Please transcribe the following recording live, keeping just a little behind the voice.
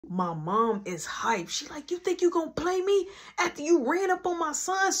My mom is hyped. She like, you think you gonna play me after you ran up on my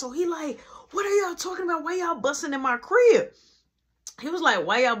son? So he like, what are y'all talking about? Why y'all busting in my crib? He was like,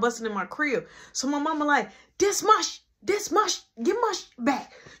 why y'all busting in my crib? So my mama like, give my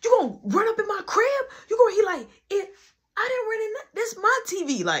back. You gonna run up in my crib? He like, I didn't run in, this my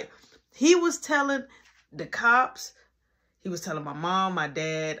TV. Like, he was telling the cops, he was telling my mom, my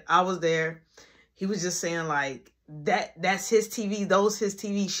dad, I was there. He was just saying like, that's his TV, those his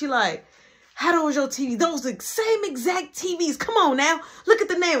TV. She like, how those your TV? Those the same exact TVs. Come on now. Look at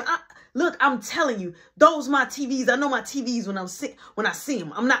the name. Look, I'm telling you, those my TVs. I know my TVs when I see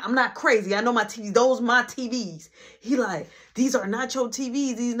them. I'm not crazy. I know my TVs. Those my TVs. He like, these are not your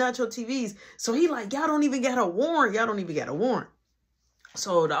TVs. These not your TVs. So he like, y'all don't even got a warrant. Y'all don't even got a warrant.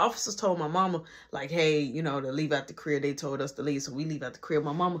 So the officers told my mama, like, hey, you know, to leave out the crib. They told us to leave, so we leave out the crib.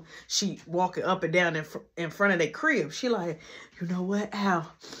 My mama, she walking up and down in front of that crib. She like, you know what, Al?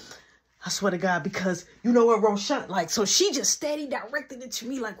 I swear to God, because you know what, Roshan, like, so she just steady directed it to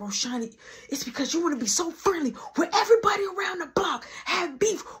me like, Roshani, it's because you want to be so friendly with everybody around the block, have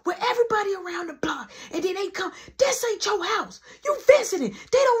beef with everybody around the block, and then they come, this ain't your house, you visiting,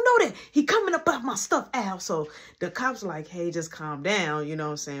 they don't know that, he coming up my stuff, Al. So the cops like, hey, just calm down, you know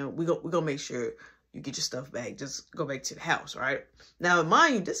what I'm saying, we gonna make sure you get your stuff back, just go back to the house, right? Now,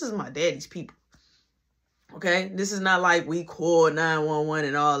 mind you, this is my daddy's people. Okay, this is not like we called 911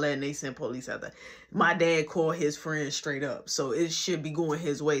 and all that and they sent police out there. My dad called his friend straight up. So it should be going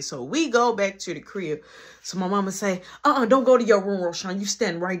his way. So we go back to the crib. So my mama say, don't go to your room, Roshan. You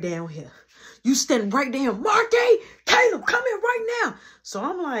stand right down here. You stand right down. Marky, Caleb, come in right now. So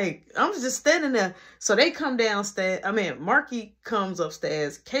I'm like, I'm just standing there. So they come downstairs. I mean, Marky comes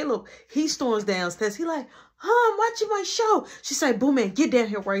upstairs. Caleb, he storms downstairs. He like, I'm watching my show. She said, boo, man, get down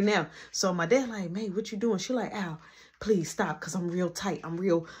here right now. So my dad like, man, what you doing? She like, Al, please stop, because I'm real tight. I'm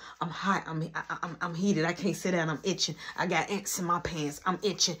hot. I'm heated. I can't sit down. I'm itching. I got ants in my pants. I'm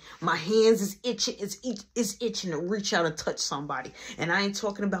itching. My hands is itching. It's itching to reach out and touch somebody. And I ain't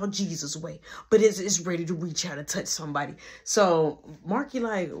talking about Jesus way, but it's ready to reach out and touch somebody. So Marky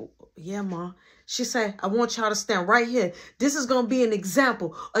like, yeah, Ma. She said, I want y'all to stand right here. This is going to be an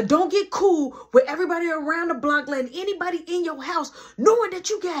example. Don't get cool with everybody around the block, letting anybody in your house, knowing that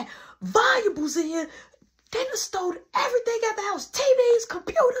you got valuables in here. They done stole everything at the house. TVs,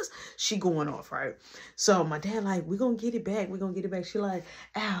 computers. She going off, right? So my dad like, we're going to get it back. We're going to get it back. She like,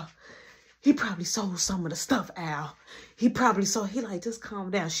 Al, he probably sold some of the stuff, Al. He probably sold. He like, just calm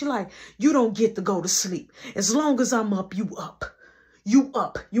down. She like, you don't get to go to sleep. As long as I'm up, you up. You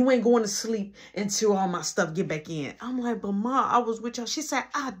up. You ain't going to sleep until all my stuff get back in. I'm like, but Ma, I was with y'all. She said,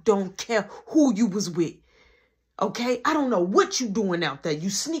 I don't care who you was with. Okay? I don't know what you doing out there. You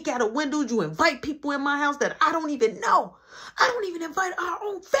sneak out of windows. You invite people in my house that I don't even know. I don't even invite our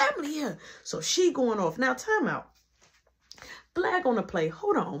own family here. So she going off. Now, time out. Flag on the play.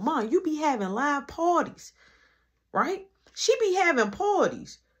 Hold on, Ma. You be having live parties. Right? She be having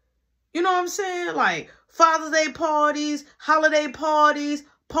parties. You know what I'm saying? Like Father's Day parties, holiday parties,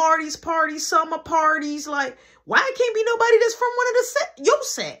 summer parties. Like, why can't be nobody that's from one of the your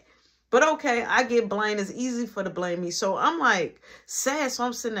set? But okay, I get blamed. It's easy for to blame me. So I'm like sad. So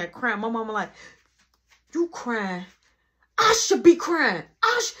I'm sitting there crying. My mama like, you crying? I should be crying.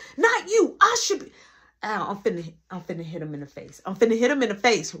 Not you. I should be. Al, I'm finna hit him in the face. I'm finna hit him in the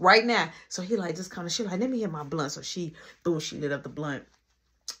face right now. So he like just kind of, she like, let me hit my blunt. So she lit up the blunt.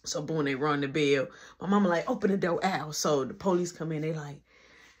 So boom, they run the bell. My mama like, open the door, Al. So the police come in. They like,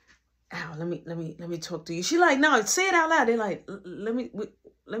 Al, let me talk to you. She like, no, say it out loud. They like,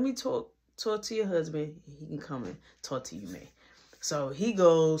 let me talk to your husband. He can come and talk to you, man. So he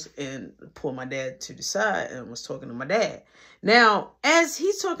goes and pulled my dad to the side and was talking to my dad. Now, as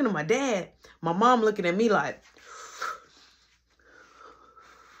he's talking to my dad, my mom looking at me like,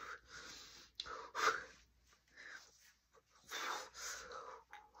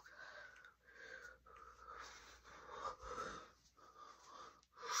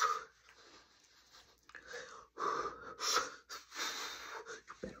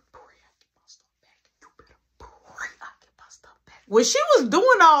 when she was doing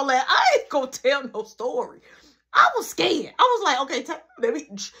all that, I ain't gonna tell no story. I was scared. I was like, okay, baby,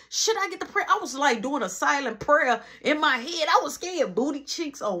 should I get the prayer? I was like doing a silent prayer in my head. I was scared. Booty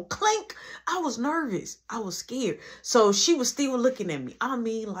cheeks on clink. I was nervous. I was scared. So she was still looking at me. I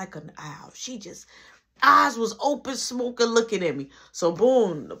mean, like an owl. She just, eyes was open, smoking, looking at me. So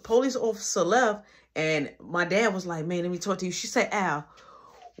boom, the police officer left. And my dad was like, man, let me talk to you. She said, Al,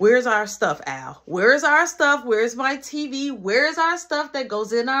 where's our stuff, Al? Where's our stuff? Where's my TV? Where's our stuff that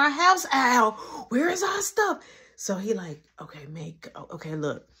goes in our house, Al? Where is our stuff? So he like, okay, okay,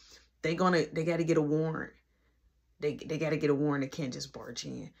 look, they got to get a warrant. They got to get a warrant. They can't just barge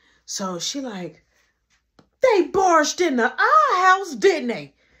in. So she like, they barged into our house, didn't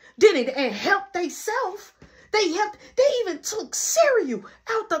they? And helped themselves. They even took cereal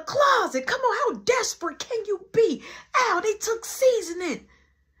out the closet. Come on, how desperate can you be? Al, they took seasoning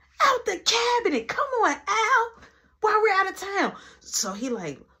out the cabinet. Come on, Al, while we're out of town. So he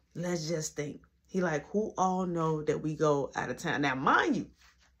like, let's just think. He like, who all know that we go out of town? Now, mind you,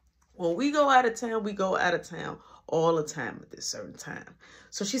 when we go out of town, we go out of town all the time at this certain time.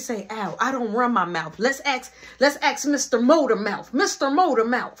 So she say, Al, I don't run my mouth. Let's ask Mr. Motormouth. Mr.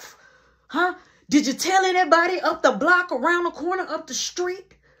 Motormouth. Huh? Did you tell anybody up the block, around the corner, up the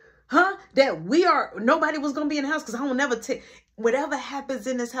street? Huh? That nobody was going to be in the house? Because I don't never tell. Whatever happens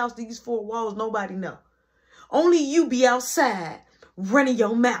in this house, these four walls, nobody know. Only you be outside running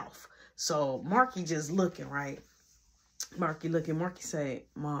your mouth. So Marky just looking, right? Marky looking. Marky say,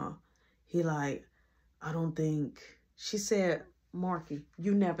 Mom, he like, I don't think. She said, Marky,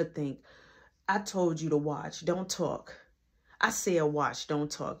 you never think. I told you to watch. Don't talk. I said watch. Don't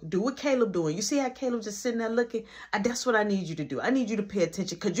talk. Do what Caleb doing. You see how Caleb just sitting there looking? That's what I need you to do. I need you to pay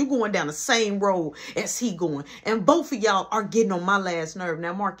attention because you're going down the same road as he going. And both of y'all are getting on my last nerve.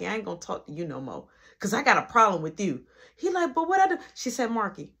 Now, Marky, I ain't going to talk to you no more because I got a problem with you. He like, but what I do? She said,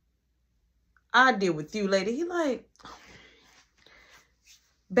 Marky, I deal with you later. He like,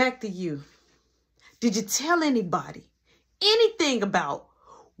 back to you. Did you tell anybody anything about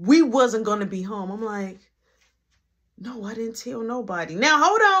we wasn't going to be home? I'm like, no, I didn't tell nobody. Now,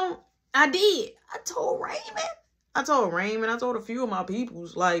 hold on. I did. I told Raymond. I told a few of my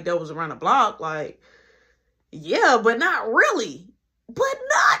peoples, like, that was around the block, like, yeah, but not really.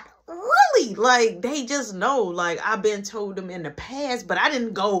 Like, they just know, like, I've been told them in the past, but I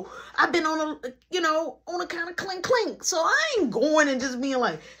didn't go. I've been on a kind of clink. So I ain't going and just being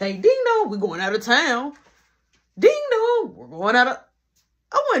like, hey, ding dong, we're going out of town. Ding dong, we're going out of...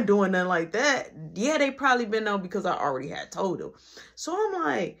 I wasn't doing nothing like that. Yeah, they probably been on because I already had told them. So I'm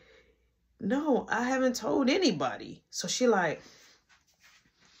like, no, I haven't told anybody. So she like,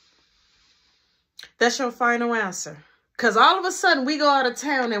 that's your final answer. Because all of a sudden we go out of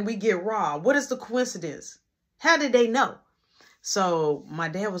town and we get robbed. What is the coincidence? How did they know? So my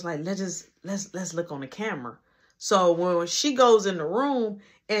dad was like, let's look on the camera. So when she goes in the room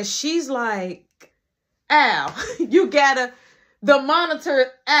and she's like, Al, you gotta... The monitor,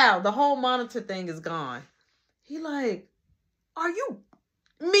 Al, the whole monitor thing is gone. He like, are you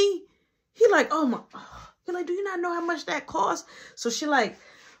me? He like, oh my, he like, do you not know how much that costs? So she like,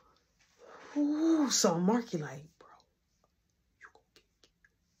 ooh, so Marky like, bro, you gonna get.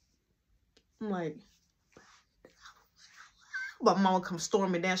 I'm like, but mama come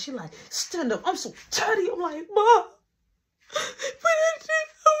storming down. She like, stand up. I'm so tired. I'm like, Mom, but I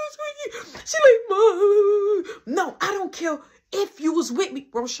was with you. She like, Mom, no, I don't care. If you was with me,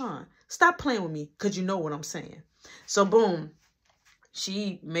 Roshan, stop playing with me because you know what I'm saying. So, boom,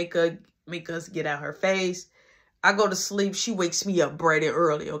 she make us get out her face. I go to sleep. She wakes me up bright and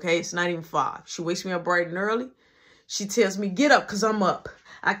early, okay? It's not even 5. She wakes me up bright and early. She tells me, get up because I'm up.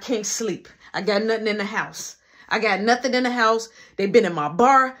 I can't sleep. I got nothing in the house. They been in my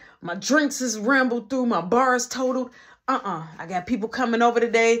bar. My drinks is rambled through. My bar is totaled. I got people coming over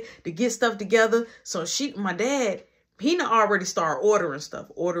today to get stuff together. So my dad... He already started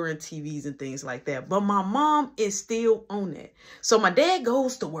ordering TVs and things like that. But my mom is still on that. So my dad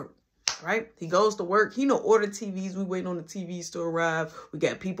goes to work, right? He goes to work. He order TVs. We waiting on the TVs to arrive. We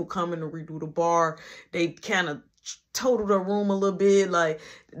got people coming to redo the bar. They kind of totaled the room a little bit. Like,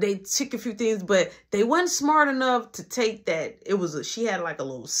 they took a few things, but they wasn't smart enough to take that. She had like a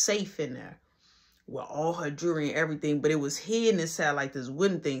little safe in there with all her jewelry and everything, but it was hidden inside like this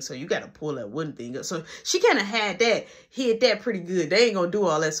wooden thing. So you got to pull that wooden thing up. So she kind of hid that pretty good. They ain't going to do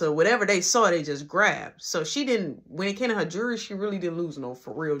all that. So whatever they saw, they just grabbed. So she didn't, when it came to her jewelry, she really didn't lose no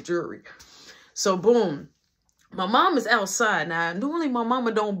for real jewelry. So boom, my mom is outside. Now, normally my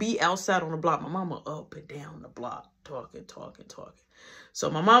mama don't be outside on the block. My mama up and down the block, talking. So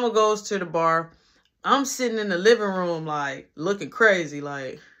my mama goes to the bar. I'm sitting in the living room, like, looking crazy,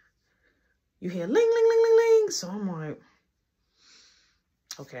 like, you hear ling, ling, ling, ling, ling. So I'm like,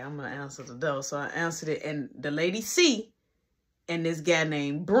 okay, I'm going to answer the door. So I answered it. And the lady C and this guy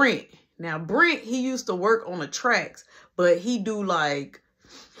named Brent. Now, Brent, he used to work on the tracks, but he do like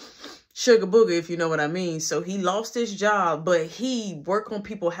sugar booger, if you know what I mean. So he lost his job, but he worked on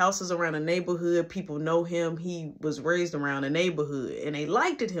people's houses around the neighborhood. People know him. He was raised around the neighborhood, and they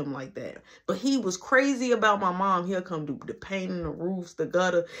liked him like that. But he was crazy about my mom. He'll come do the painting, the roofs, the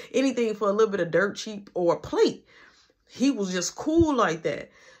gutter, anything for a little bit of dirt cheap or a plate. He was just cool like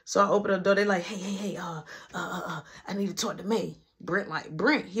that. So I opened the door. They like, hey, I need to talk to May.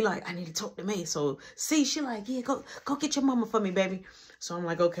 Brent, he like, I need to talk to May. So see, she like, yeah, go get your mama for me, baby. So I'm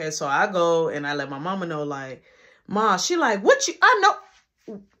like, okay. So I go and I let my mama know, like, Ma, she like, what you, I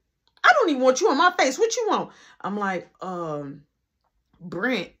know, I don't even want you on my face. What you want? I'm like,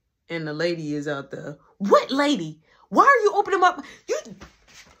 Brent and the lady is out there. What lady? Why are you opening up? You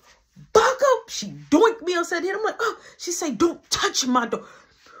buck up. She doinked me upside the head. I'm like, oh, she say, don't touch my door.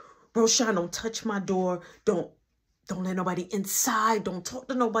 Roshan, don't touch my door. Don't let nobody inside. Don't talk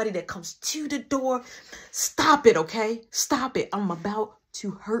to nobody that comes to the door. Stop it, okay? Stop it. I'm about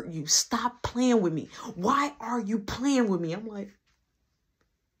to hurt you. Stop playing with me. Why are you playing with me? I'm like,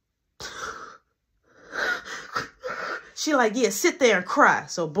 she like, yeah, sit there and cry.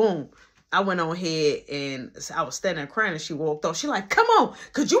 So boom, I went on ahead and I was standing there crying and she walked off. She like, come on,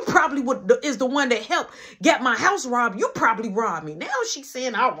 because you probably is the one that helped get my house robbed. You probably robbed me. Now she's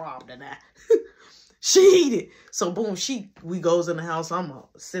saying I robbed her now. She eat it. So boom, we goes in the house. I'm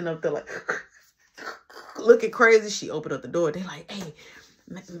sitting up there like looking crazy. She opened up the door. They like, hey,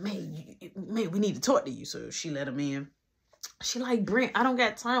 May, we need to talk to you. So she let him in. She like, Brent, I don't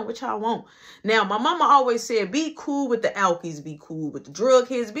got time. What y'all want? Now, my mama always said, be cool with the alkies, be cool with the drug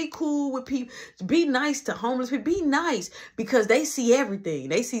heads, be cool with people, be nice to homeless people, be nice because they see everything.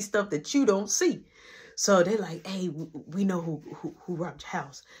 They see stuff that you don't see. So they like, hey, we know who robbed your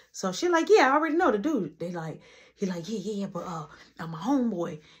house. So she like, yeah, I already know the dude. They like, he like, yeah, but my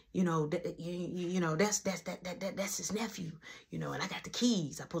homeboy, you know, that's his nephew, you know, and I got the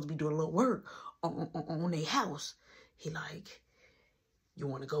keys. I'm supposed to be doing a little work on their house. He like, you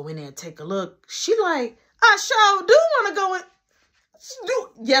want to go in there and take a look? She like, I sure do want to go in.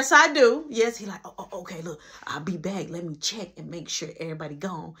 Yes, I do. Yes, he like, oh, okay, look, I'll be back. Let me check and make sure everybody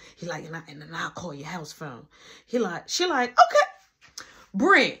gone. He like, and then I'll call your house phone. He like, she like, okay,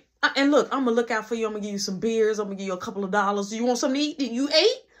 Brent. And look, I'm going to look out for you. I'm going to give you some beers. I'm going to give you a couple of dollars. Do you want something to eat? Did you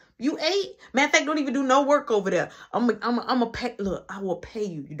ate? You ate? Matter of fact, don't even do no work over there. I'm a pay. Look, I will pay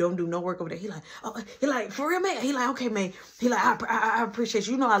you. You don't do no work over there. He like, oh, he like, for real, man. He like, okay, man. He like, I appreciate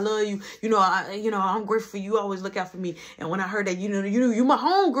you. You know, I love you. You know, I'm grateful for you. You always look out for me. And when I heard that, you my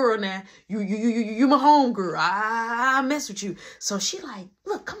homegirl now. You my homegirl. I mess with you. So she like,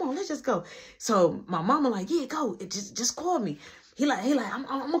 look, come on, let's just go. So my mama like, yeah, go. Just call me. He like, I'm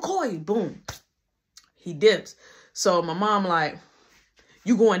gonna call you. Boom. He dips. So my mom like,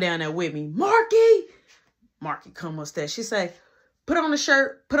 you going down there with me. Marky come upstairs. She say, put on a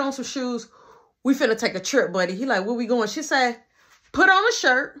shirt, put on some shoes. We finna take a trip, buddy. He like, where we going? She say, put on a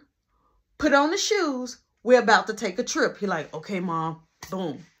shirt, put on the shoes. We're about to take a trip. He like, okay, Mom.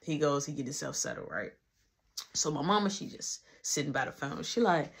 Boom. He goes, he get himself settled, right? So my mama, she just sitting by the phone. She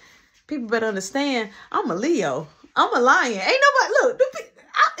like, people better understand, I'm a Leo. I'm a lion. Ain't nobody, look,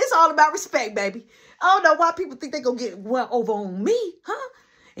 it's all about respect, baby. I don't know why people think they gonna get well over on me, huh?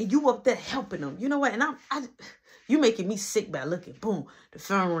 And you up there helping them. You know what? And you making me sick by looking. Boom. The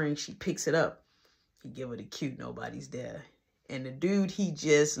phone rings. She picks it up. He give her the cute. Nobody's there. And the dude, he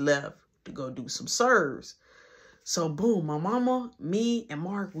just left to go do some serves. So boom, my mama, me, and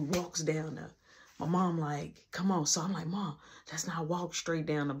Mark, we walks down there. My mom like, come on. So I'm like, Mom, let's not walk straight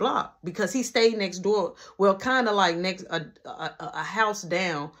down the block. Because he stayed next door. Well, kind of like next, a house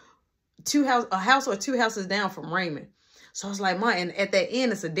down. A house or two houses down from Raymond. So I was like, Mom, and at that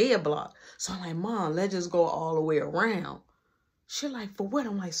end, it's a dead block. So I'm like, Mom, let's just go all the way around. She like, for what?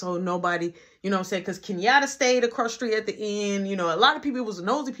 I'm like, so nobody, you know what I'm saying? Because Kenyatta stayed across the street at the end. You know, a lot of people was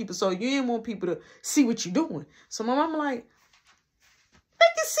nosy people. So you didn't want people to see what you're doing. So my mom like, they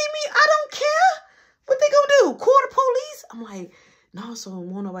can see me. I don't care. What they gonna do? Call the police? I'm like, no, so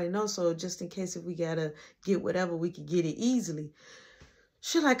won't nobody know. So just in case if we gotta get whatever, we can get it easily.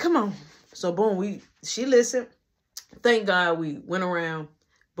 She like, come on. So boom, she listened. Thank God we went around.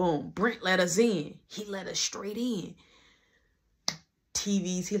 Boom, Brent let us in. He let us straight in.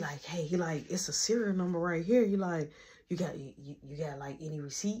 TVs, he like, hey, he like, it's a serial number right here. He like, you got like any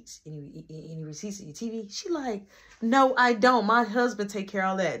receipts? Any receipts of your TV? She like, no, I don't. My husband take care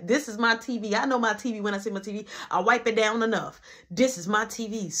of all that. This is my TV. I know my TV. When I see my TV, I wipe it down enough. This is my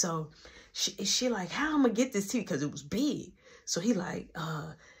TV. So she like, how I'm gonna get this TV? Because it was big. So he like,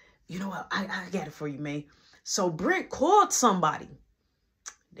 you know what? I got it for you, May. So Brent called somebody.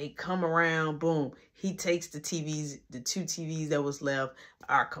 They come around, boom. He takes the TVs, the 2 TVs that was left,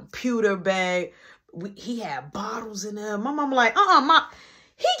 our computer bag. He had bottles in there. My mama like, he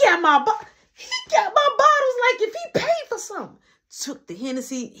got my bottles like if he paid for something. Took the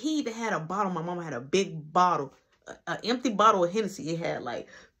Hennessy. He even had a bottle. My mama had a big bottle, an empty bottle of Hennessy. It had like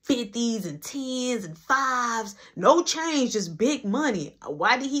 50s and 10s and 5s. No change, just big money.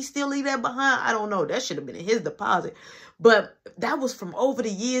 Why did he still leave that behind? I don't know. That should have been in his deposit. But that was from over the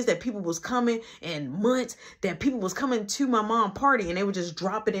years that people was coming, and months that people was coming to my mom's party, and they were just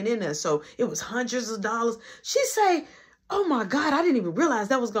dropping it in there. So it was hundreds of dollars. She say, oh my God, I didn't even realize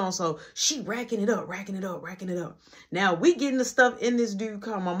that was gone. So she racking it up. Now we getting the stuff in this dude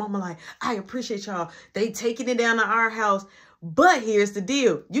car. My mama like, I appreciate y'all. They taking it down to our house. But here's the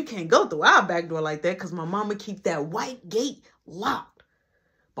deal. You can't go through our back door like that because my mama keep that white gate locked.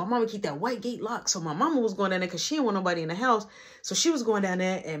 My mama keep that white gate locked. So my mama was going down there because she didn't want nobody in the house. So she was going down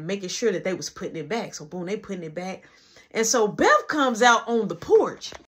there and making sure that they was putting it back. So boom, they putting it back. And so Beth comes out on the porch.